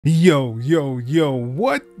Yo,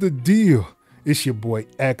 what the deal? It's your boy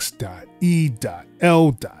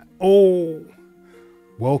X.E.L.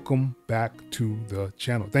 Welcome back to the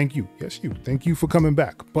channel. Thank you. Yes, you. Thank you for coming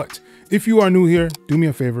back. But if you are new here, do me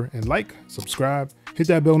a favor and like, subscribe, hit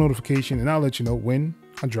that bell notification, and I'll let you know when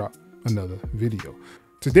I drop another video.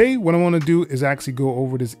 Today, what I want to do is actually go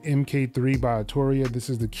over this MK3 by AutoRewind. This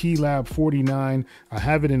is the Keylab 49. I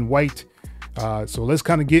have it in white. So let's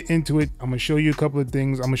kind of get into it. I'm gonna show you a couple of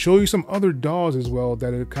things. I'm gonna show you some other DAWs as well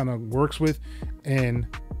that it kind of works with and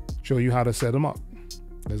show you how to set them up.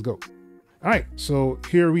 Let's go. All right, so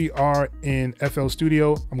here we are in FL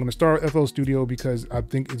Studio. I'm gonna start with FL Studio because I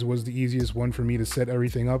think it was the easiest one for me to set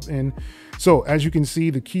everything up in. So as you can see,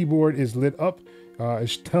 the keyboard is lit up.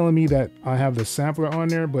 It's telling me that I have the sampler on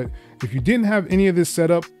there, but if you didn't have any of this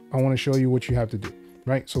set up, I wanna show you what you have to do.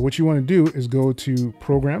 Right, so what you want to do is go to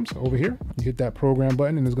programs over here. You hit that program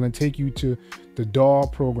button and it's going to take you to the DAW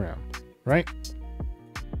program, right?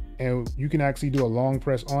 And you can actually do a long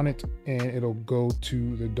press on it and it'll go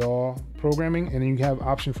to the DAW programming, and then you have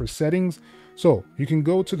option for settings. So you can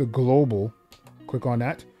go to the global, click on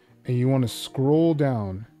that, and you want to scroll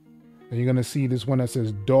down and you're going to see this one that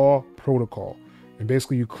says DAW protocol. And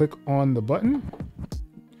basically you click on the button,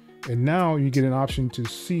 and now you get an option to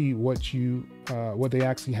see what they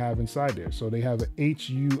actually have inside there. So they have an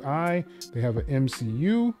HUI, they have an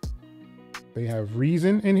MCU, they have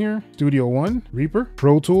Reason in here, Studio One, Reaper,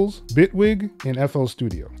 Pro Tools, Bitwig, and FL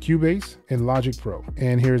Studio, Cubase, and Logic Pro.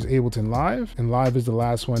 And here's Ableton Live, and Live is the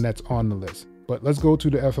last one that's on the list. But let's go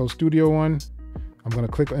to the FL Studio one. I'm gonna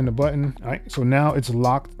click on the button. All right, so now it's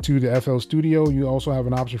locked to the FL Studio. You also have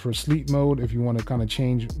an option for sleep mode if you want to kind of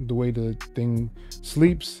change the way the thing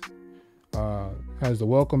sleeps. Has the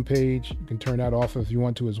welcome page. You can turn that off if you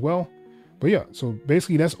want to as well. But yeah, so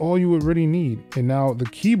basically that's all you would really need. And now the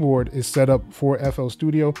keyboard is set up for FL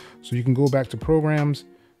Studio. So you can go back to programs,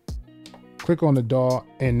 click on the DAW,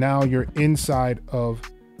 and now you're inside of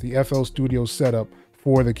the FL Studio setup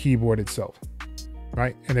for the keyboard itself.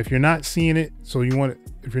 Right, and if you're not seeing it,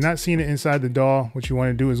 if you're not seeing it inside the DAW, what you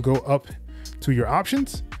want to do is go up to your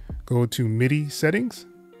options, go to MIDI settings,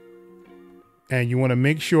 and you want to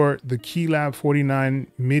make sure the Keylab 49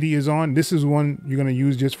 MIDI is on. This is one you're going to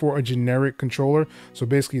use just for a generic controller. So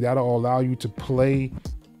basically that'll allow you to play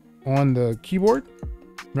on the keyboard,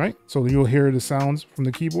 right? So you'll hear the sounds from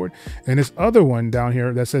the keyboard. And this other one down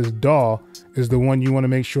here that says DAW is the one you want to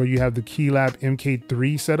make sure you have the Kylab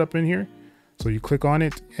MK3 set up in here. So you click on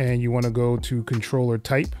it and you want to go to controller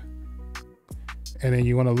type, and then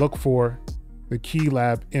you want to look for the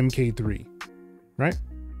Kylab MK3, right?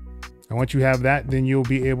 And once you have that, then you'll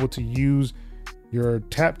be able to use your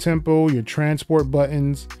tap tempo, your transport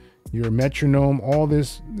buttons, your metronome, all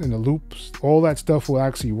this, and the loops, all that stuff will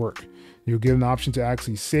actually work. You'll get an option to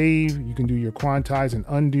actually save. You can do your quantize and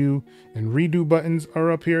undo, and redo buttons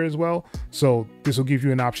are up here as well. So this will give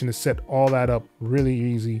you an option to set all that up really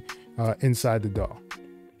easy inside the DAW,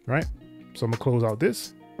 right? So I'm gonna close out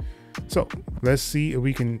this. So let's see if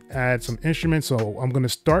we can add some instruments. So I'm gonna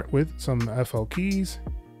start with some FL keys.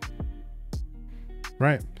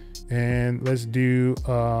 Right, and let's do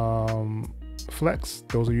flex.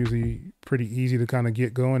 Those are usually pretty easy to kind of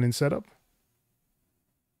get going and set up.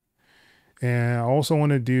 And I also want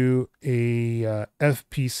to do a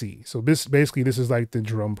FPC. So this is like the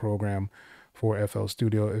drum program for FL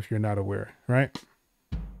Studio if you're not aware, right?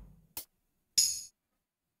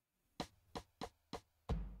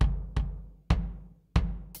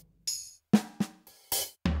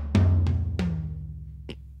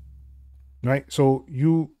 Right, so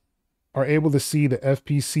you are able to see the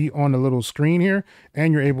FPC on the little screen here,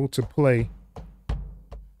 and you're able to play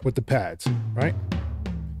with the pads, right?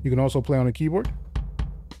 You can also play on the keyboard.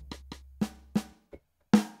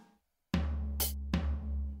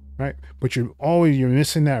 Right, but you're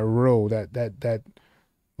missing that row, that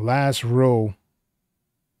last row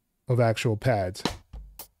of actual pads.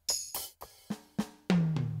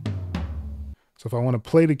 So if I want to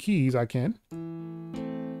play the keys, I can.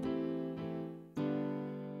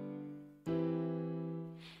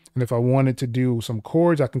 And if I wanted to do some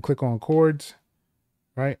chords, I can click on chords,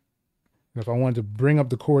 right? And if I wanted to bring up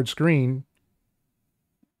the chord screen,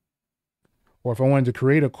 or if I wanted to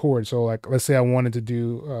create a chord, so like, let's say I wanted to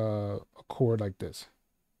do a chord like this,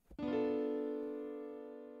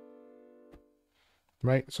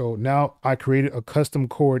 right? So now I created a custom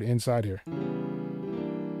chord inside here.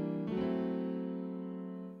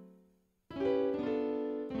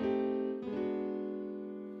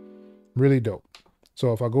 Really dope.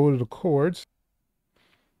 So if I go to the chords,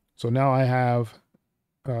 so now I have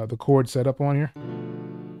the chord set up on here.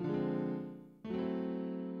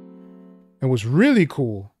 And what's really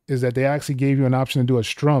cool is that they actually gave you an option to do a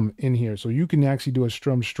strum in here. So you can actually do a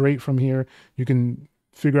strum straight from here. You can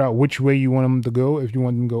figure out which way you want them to go, if you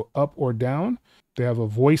want them to go up or down. They have a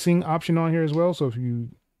voicing option on here as well. So if you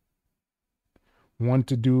want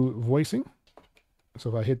to do voicing, so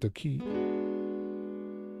if I hit the key,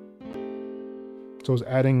 so it's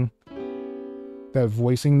adding that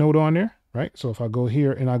voicing note on there, right? So if I go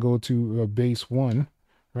here and I go to bass 1,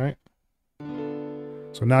 right?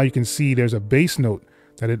 So now you can see there's a bass note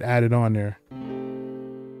that it added on there.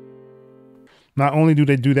 Not only do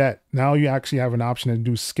they do that, now you actually have an option to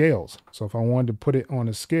do scales. So if I wanted to put it on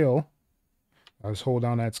a scale, I just hold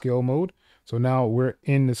down that scale mode. So now we're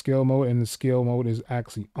in the scale mode and the scale mode is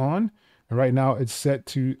actually on. And right now it's set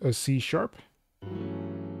to a C sharp.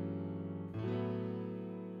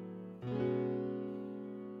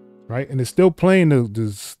 Right, and it's still playing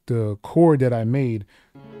the chord that I made,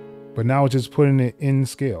 but now it's just putting it in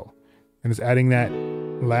scale. And it's adding that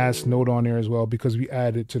last note on there as well because we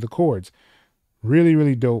added it to the chords. Really,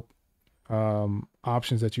 really dope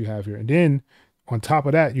options that you have here. And then on top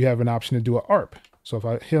of that, you have an option to do an ARP. So if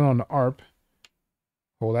I hit on the ARP,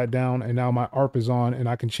 hold that down, and now my ARP is on, and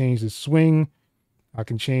I can change the swing. I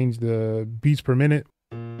can change the beats per minute.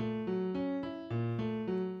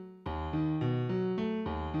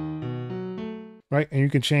 Right, and you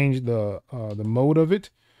can change the mode of it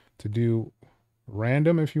to do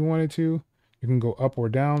random if you wanted to. You can go up or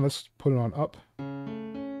down. Let's put it on up.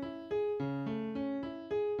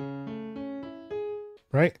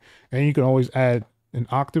 Right, and you can always add an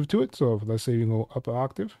octave to it. So if, let's say you go up an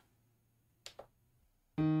octave.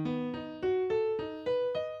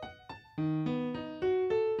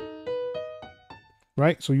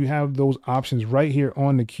 Right, so you have those options right here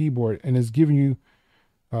on the keyboard, and it's giving you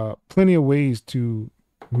plenty of ways to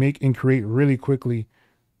make and create really quickly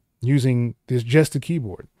using this just the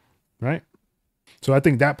keyboard, right? So I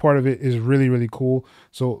think that part of it is really, really cool.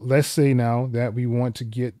 So let's say now that we want to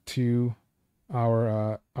get to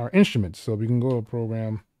our instruments. So we can go to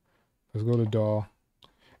program, let's go to DAW,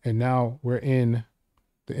 and now we're in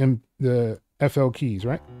the FL keys,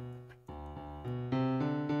 right?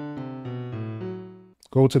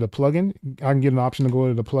 Go to the plugin. I can get an option to go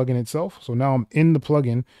to the plugin itself. So now I'm in the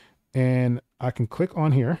plugin and I can click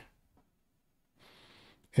on here.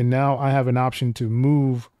 And now I have an option to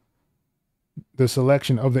move the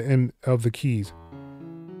selection of the keys.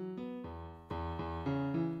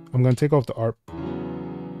 I'm going to take off the ARP,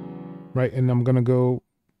 right? And I'm going to go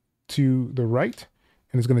to the right,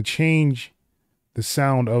 and it's going to change the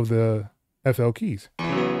sound of the FL keys,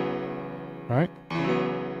 right?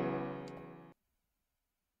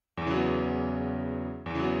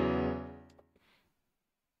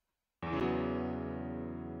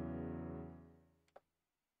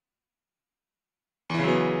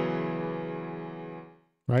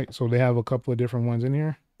 Right, so they have a couple of different ones in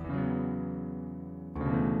here.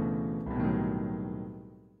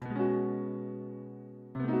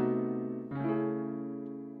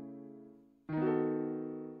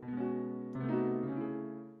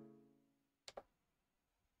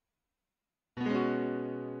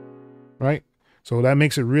 Right, so that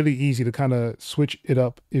makes it really easy to kind of switch it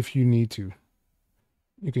up if you need to.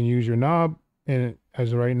 You can use your knob, and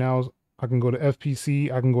as of right now, I can go to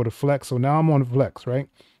FPC, I can go to flex. So now I'm on flex, right?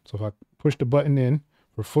 So if I push the button in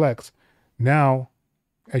for flex, now,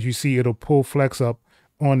 as you see, it'll pull flex up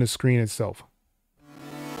on the screen itself.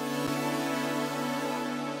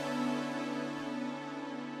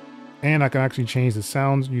 And I can actually change the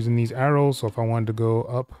sounds using these arrows. So if I wanted to go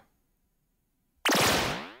up,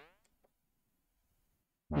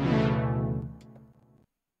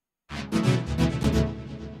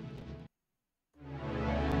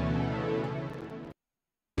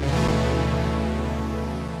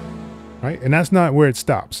 right? And that's not where it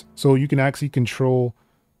stops. So you can actually control,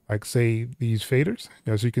 like say these faders.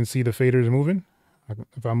 As you can see, the fader is moving.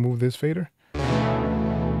 If I move this fader.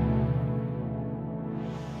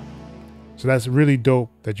 So that's really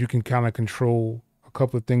dope that you can kind of control a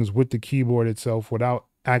couple of things with the keyboard itself without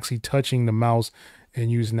actually touching the mouse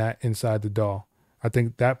and using that inside the DAW. I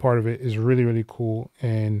think that part of it is really, really cool.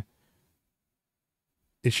 And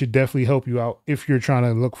it should definitely help you out if you're trying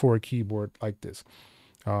to look for a keyboard like this.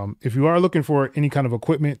 If you are looking for any kind of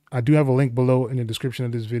equipment, I do have a link below in the description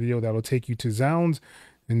of this video that will take you to Zounds,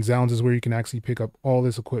 and Zounds is where you can actually pick up all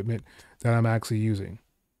this equipment that I'm actually using,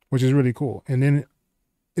 which is really cool. And then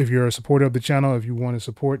if you're a supporter of the channel, if you want to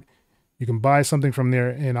support, you can buy something from there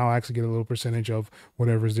and I'll actually get a little percentage of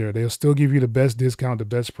whatever's there. They'll still give you the best discount, the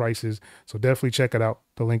best prices. So definitely check it out.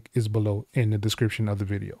 The link is below in the description of the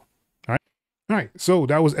video. All right, so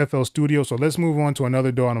that was FL Studio. So let's move on to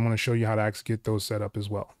another DAW, and I'm going to show you how to actually get those set up as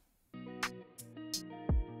well.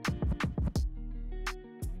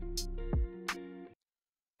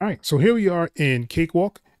 All right, so here we are in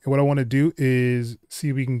Cakewalk, and what I want to do is see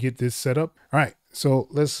if we can get this set up. All right, so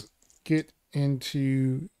let's get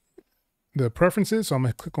into the preferences. So I'm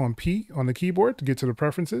going to click on P on the keyboard to get to the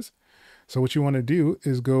preferences. So what you want to do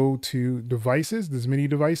is go to devices, this MIDI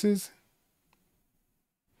devices,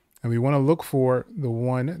 and we want to look for the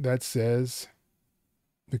one that says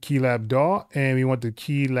the Keylab DAW, and we want the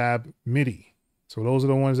Keylab MIDI. So those are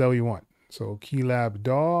the ones that we want. So Keylab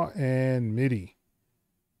DAW and MIDI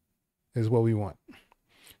is what we want.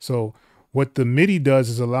 So what the MIDI does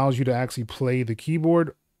is allows you to actually play the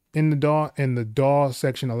keyboard in the DAW, and the DAW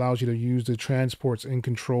section allows you to use the transports and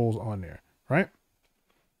controls on there, right?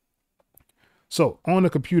 So on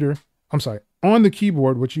the computer, on the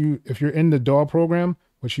keyboard, if you're in the DAW program,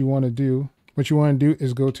 what you want to do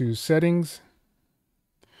is go to settings.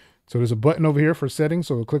 So there's a button over here for settings.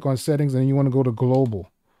 So click on settings, and then you want to go to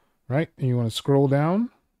global, right? And you want to scroll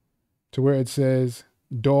down to where it says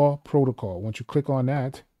DAW protocol. Once you click on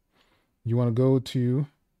that, you want to go to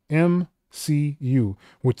MCU,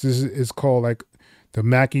 which is called like the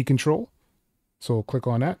Mackie control. So click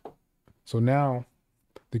on that. So now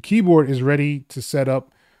the keyboard is ready to set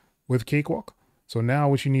up with Cakewalk. So now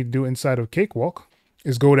what you need to do inside of Cakewalk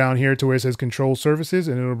is go down here to where it says control services,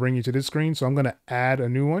 and it'll bring you to this screen. So I'm going to add a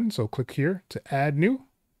new one. So click here to add new,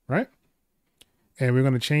 right? And we're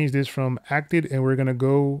going to change this from acted, and we're going to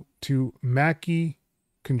go to Mackie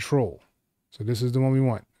control. So this is the one we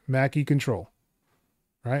want, Mackie control,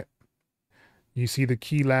 right? You see the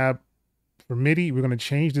Keylab for MIDI. We're going to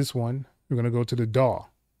change this one. We're going to go to the DAW,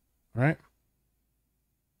 right?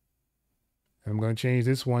 And I'm going to change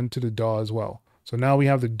this one to the DAW as well. So now we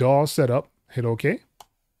have the DAW set up. Hit OK.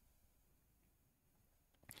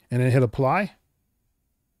 And then hit apply.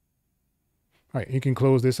 All right, you can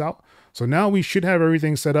close this out. So now we should have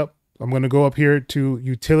everything set up. I'm going to go up here to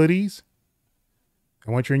utilities.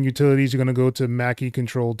 And once you're in utilities, you're going to go to Mackie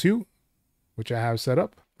Control 2, which I have set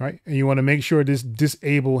up, right? And you want to make sure this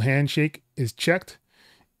disable handshake is checked,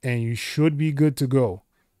 and you should be good to go.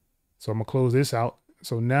 So I'm going to close this out.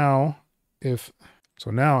 So now if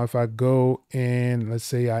I go and let's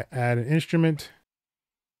say I add an instrument.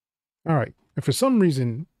 All right. And for some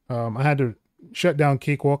reason, I had to shut down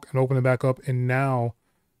Cakewalk and open it back up. And now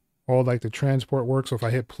all like the transport works. So if I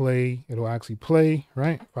hit play, it'll actually play,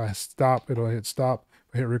 right? If I stop, it'll hit stop.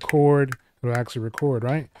 If I hit record, it'll actually record,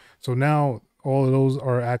 right? So now all of those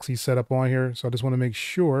are actually set up on here. So I just want to make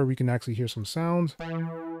sure we can actually hear some sounds.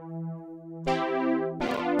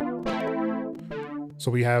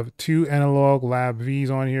 So we have 2 analog lab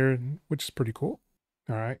V's on here, which is pretty cool.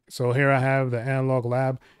 All right, so here I have the analog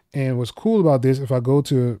lab. And what's cool about this, if I go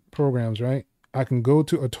to programs, right, I can go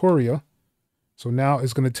to AutoRewind. So now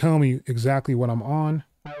it's going to tell me exactly what I'm on.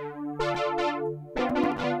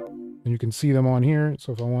 And you can see them on here.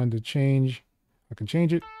 So if I wanted to change, I can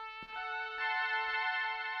change it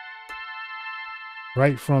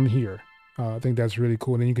right from here. I think that's really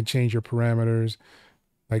cool. And then you can change your parameters,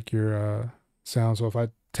 like your sound. So if I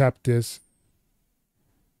tap this,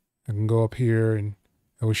 I can go up here and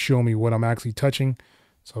it will show me what I'm actually touching.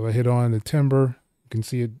 So if I hit on the timbre, you can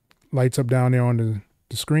see it lights up down there on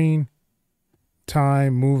the screen.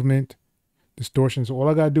 Time, movement, distortion. So all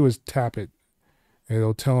I got to do is tap it. And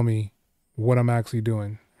it'll tell me what I'm actually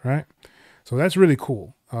doing, right? So that's really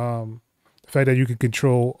cool. The fact that you can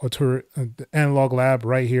control the analog lab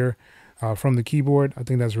right here from the keyboard, I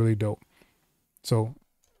think that's really dope. So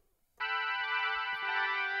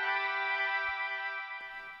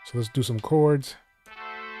let's do some chords.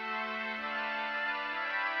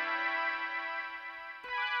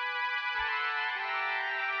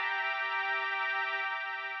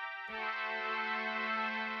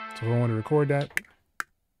 So if I want to record that.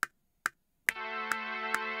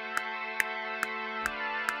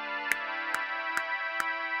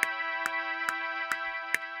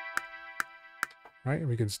 Right, and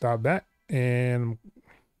we can stop that. And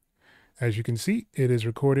as you can see, it is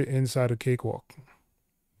recorded inside of Cakewalk.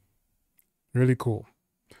 Really cool.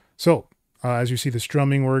 So as you see, the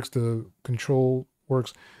strumming works, the control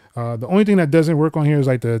works. The only thing that doesn't work on here is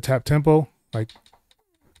like the tap tempo. Like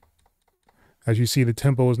as you see, the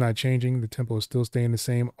tempo is not changing. The tempo is still staying the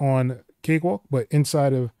same on Cakewalk, but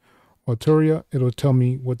inside of AutoRewind, it'll tell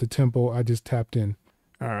me what the tempo I just tapped in.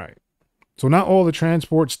 All right. So not all the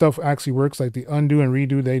transport stuff actually works. Like the undo and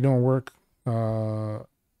redo, they don't work. The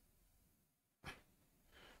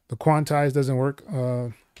quantize doesn't work.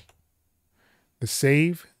 The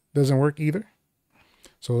save doesn't work either.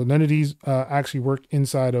 So none of these actually work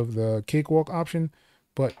inside of the Cakewalk option,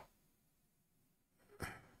 but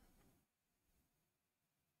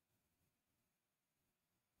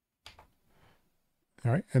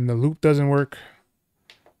all right, and the loop doesn't work.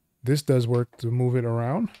 This does work to move it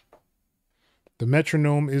around. The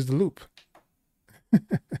metronome is the loop.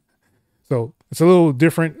 So it's a little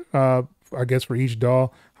different, I guess, for each DAW,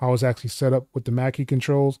 how it's actually set up with the Mackie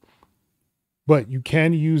controls. But you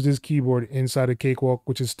can use this keyboard inside of Cakewalk,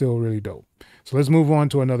 which is still really dope. So let's move on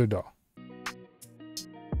to another DAW.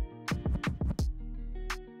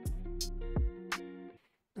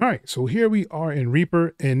 All right, so here we are in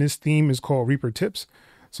Reaper, and this theme is called Reaper Tips.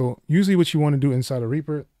 So usually what you want to do inside of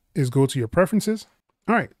Reaper is go to your preferences.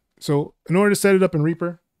 All right, so in order to set it up in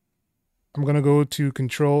Reaper, I'm going to go to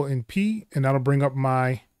Control and P, and that'll bring up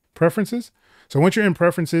my preferences. So once you're in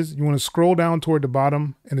preferences, you want to scroll down toward the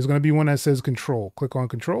bottom, and there's going to be one that says Control. Click on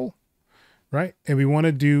Control, right? And we want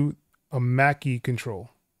to do a Mackie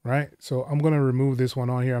control, right? So I'm going to remove this one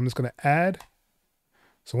on here. I'm just going to add.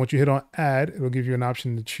 So once you hit on add, it'll give you an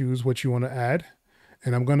option to choose what you want to add.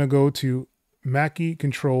 And I'm going to go to Mackie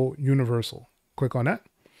control universal. Click on that.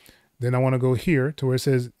 Then I want to go here to where it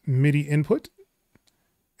says MIDI input.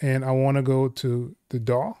 And I want to go to the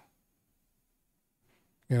DAW.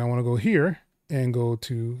 And I want to go here and go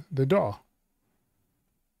to the DAW.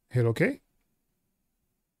 Hit OK.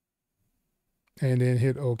 And then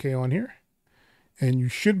hit OK on here. And you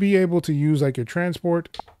should be able to use like your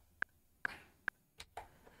transport,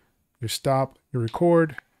 your stop, your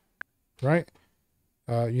record, right?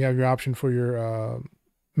 You have your option for your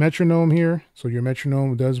metronome here. So your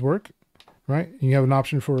metronome does work, right? And you have an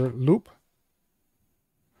option for loop.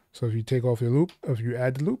 So if you take off your loop, if you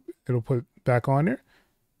add the loop, it'll put it back on there.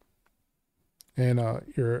 And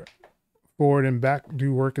your forward and back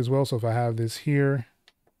do work as well. So if I have this here,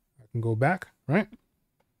 I can go back, right?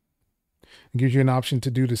 It gives you an option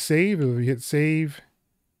to do the save. If you hit save,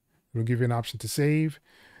 it'll give you an option to save.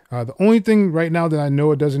 The only thing right now that I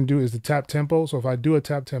know it doesn't do is the tap tempo. So if I do a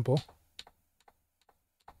tap tempo,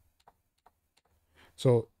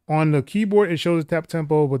 so on the keyboard, it shows the tap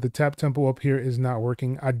tempo, but the tap tempo up here is not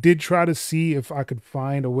working. I did try to see if I could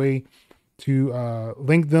find a way to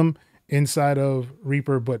link them inside of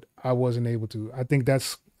Reaper, but I wasn't able to. I think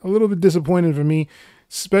that's a little bit disappointing for me,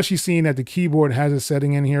 especially seeing that the keyboard has a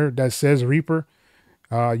setting in here that says Reaper.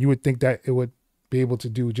 You would think that it would be able to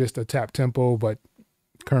do just a tap tempo, but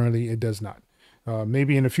currently it does not.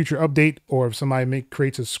 Maybe in a future update, or if somebody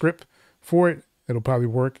creates a script for it, it'll probably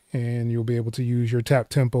work and you'll be able to use your tap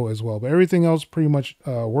tempo as well. But everything else pretty much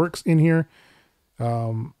works in here.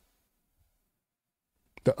 The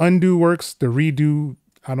undo works, the redo,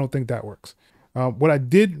 I don't think that works. What I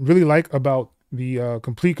did really like about the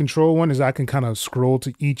complete control one is I can kind of scroll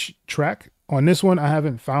to each track. On this one, I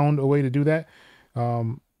haven't found a way to do that.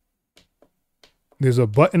 There's a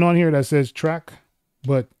button on here that says track,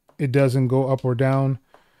 but it doesn't go up or down.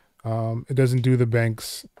 It doesn't do the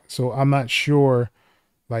banks. So I'm not sure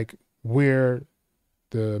like where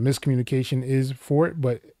the miscommunication is for it,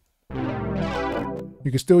 but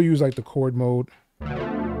you can still use like the chord mode.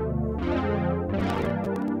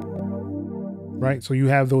 Right, so you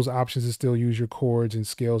have those options to still use your chords and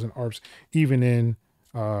scales and arps, even in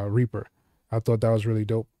Reaper. I thought that was really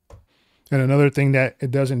dope. And another thing that it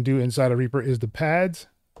doesn't do inside of Reaper is the pads.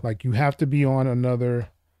 Like you have to be on another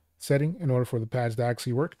setting in order for the pads to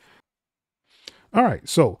actually work. All right,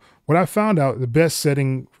 so what I found out, the best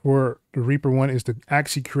setting for the Reaper one is to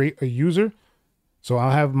actually create a user. So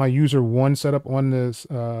I'll have my user one set up on this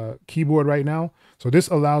keyboard right now. So this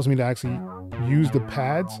allows me to actually use the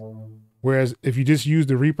pads. Whereas if you just use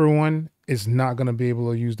the Reaper one, it's not going to be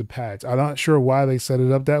able to use the pads. I'm not sure why they set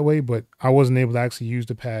it up that way, but I wasn't able to actually use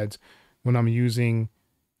the pads when I'm using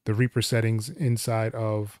the Reaper settings inside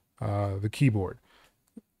of the keyboard.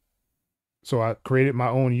 So I created my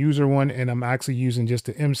own user one, and I'm actually using just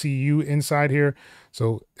the MCU inside here.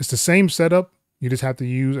 So it's the same setup. You just have to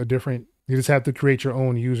use a different, you just have to create your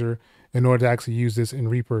own user in order to actually use this in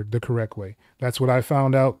Reaper the correct way. That's what I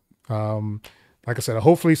found out. Like I said,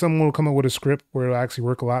 hopefully someone will come up with a script where it'll actually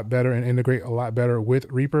work a lot better and integrate a lot better with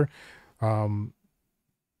Reaper.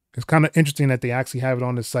 It's kind of interesting that they actually have it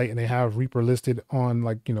on the site and they have Reaper listed on,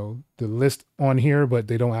 like, you know, the list on here, but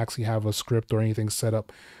they don't actually have a script or anything set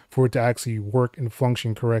up for it to actually work and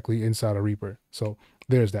function correctly inside of Reaper. So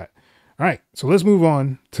there's that. All right, so let's move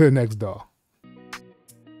on to the next DAW.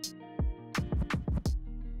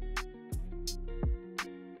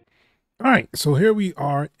 All right, so here we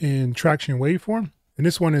are in Traction Waveform, and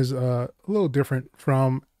this one is a little different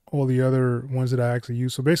from all the other ones that I actually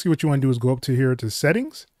use. So basically what you want to do is go up to here to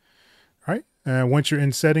settings, right? And once you're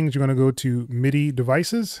in settings, you're going to go to MIDI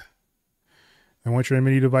devices. And once you're in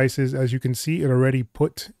MIDI devices, as you can see, it already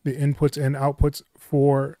put the inputs and outputs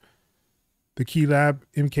for the Kylab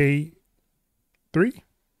MK3.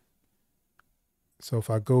 So if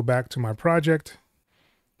I go back to my project,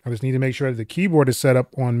 I just need to make sure that the keyboard is set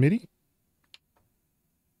up on MIDI.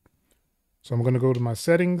 So I'm going to go to my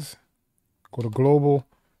settings, go to global,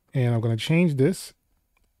 and I'm going to change this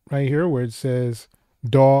right here where it says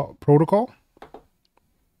DAW protocol.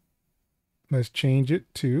 Let's change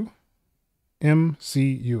it to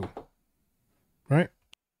MCU, right?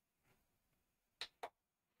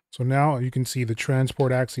 So now you can see the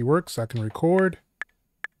transport actually works. I can record,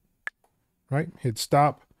 right? Hit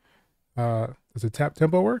stop. Does the tap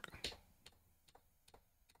tempo work?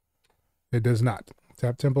 It does not.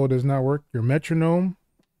 Tap tempo does not work. Your metronome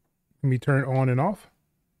can be turned on and off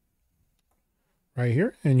right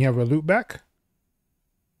here. And you have a loop back.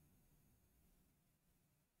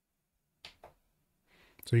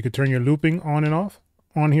 So you could turn your looping on and off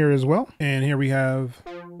on here as well. And here we have,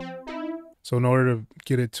 so in order to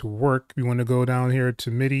get it to work, we want to go down here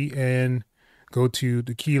to MIDI and go to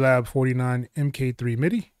the Keylab 49 MK3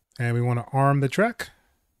 MIDI. And we want to arm the track.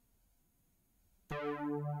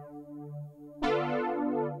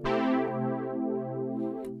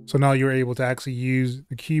 So now you're able to actually use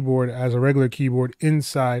the keyboard as a regular keyboard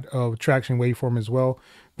inside of Traction Waveform as well.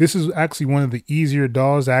 This is actually one of the easier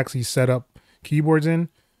DAWs to actually set up keyboards in.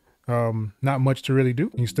 Not much to really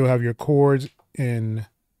do. You still have your chords and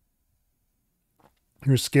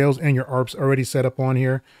your scales and your arps already set up on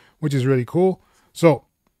here, which is really cool. So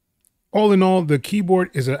all in all, the keyboard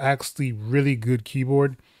is actually really good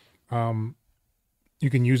keyboard. You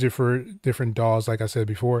can use it for different DAWs, like I said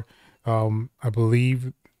before. I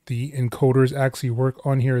believe the encoders actually work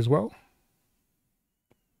on here as well.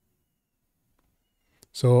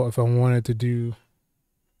 So if I wanted to do,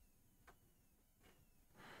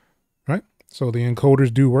 right? So the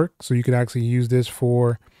encoders do work. So you could actually use this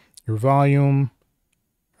for your volume,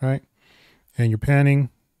 right? And your panning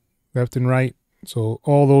left and right. So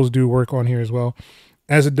all those do work on here as well,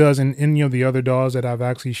 as it does in any of the other DAWs that I've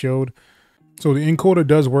actually showed. So the encoder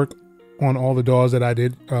does work on all the DAWs that I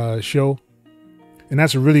did show. And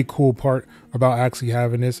that's a really cool part about actually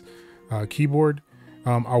having this keyboard.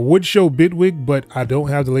 I would show Bitwig, but I don't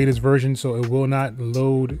have the latest version, so it will not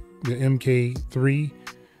load the MK3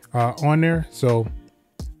 on there. So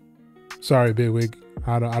sorry, Bitwig.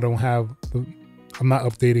 I don't have the, I'm not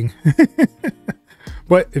updating.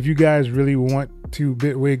 But if you guys really want to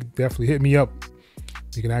Bitwig, definitely hit me up.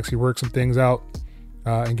 You can actually work some things out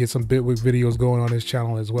and get some Bitwig videos going on this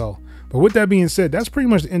channel as well. But with that being said, that's pretty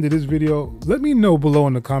much the end of this video. Let me know below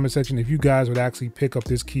in the comment section if you guys would actually pick up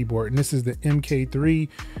this keyboard. And this is the MK3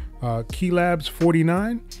 Keylab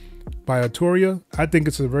 49 by AutoRewind. I think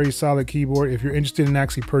it's a very solid keyboard. If you're interested in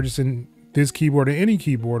actually purchasing this keyboard or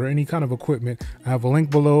any kind of equipment, I have a link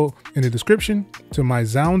below in the description to my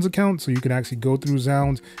Zounds account, so you can actually go through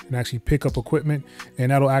Zounds and actually pick up equipment,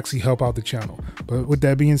 and that'll actually help out the channel. But with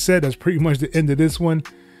that being said, that's pretty much the end of this one.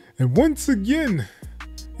 And once again,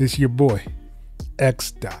 it's your boy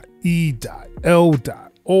X.E.L.O.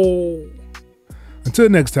 Until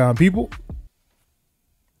next time, people.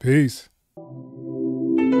 Peace.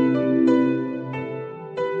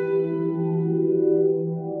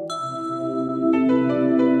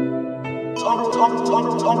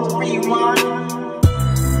 AutoRewind.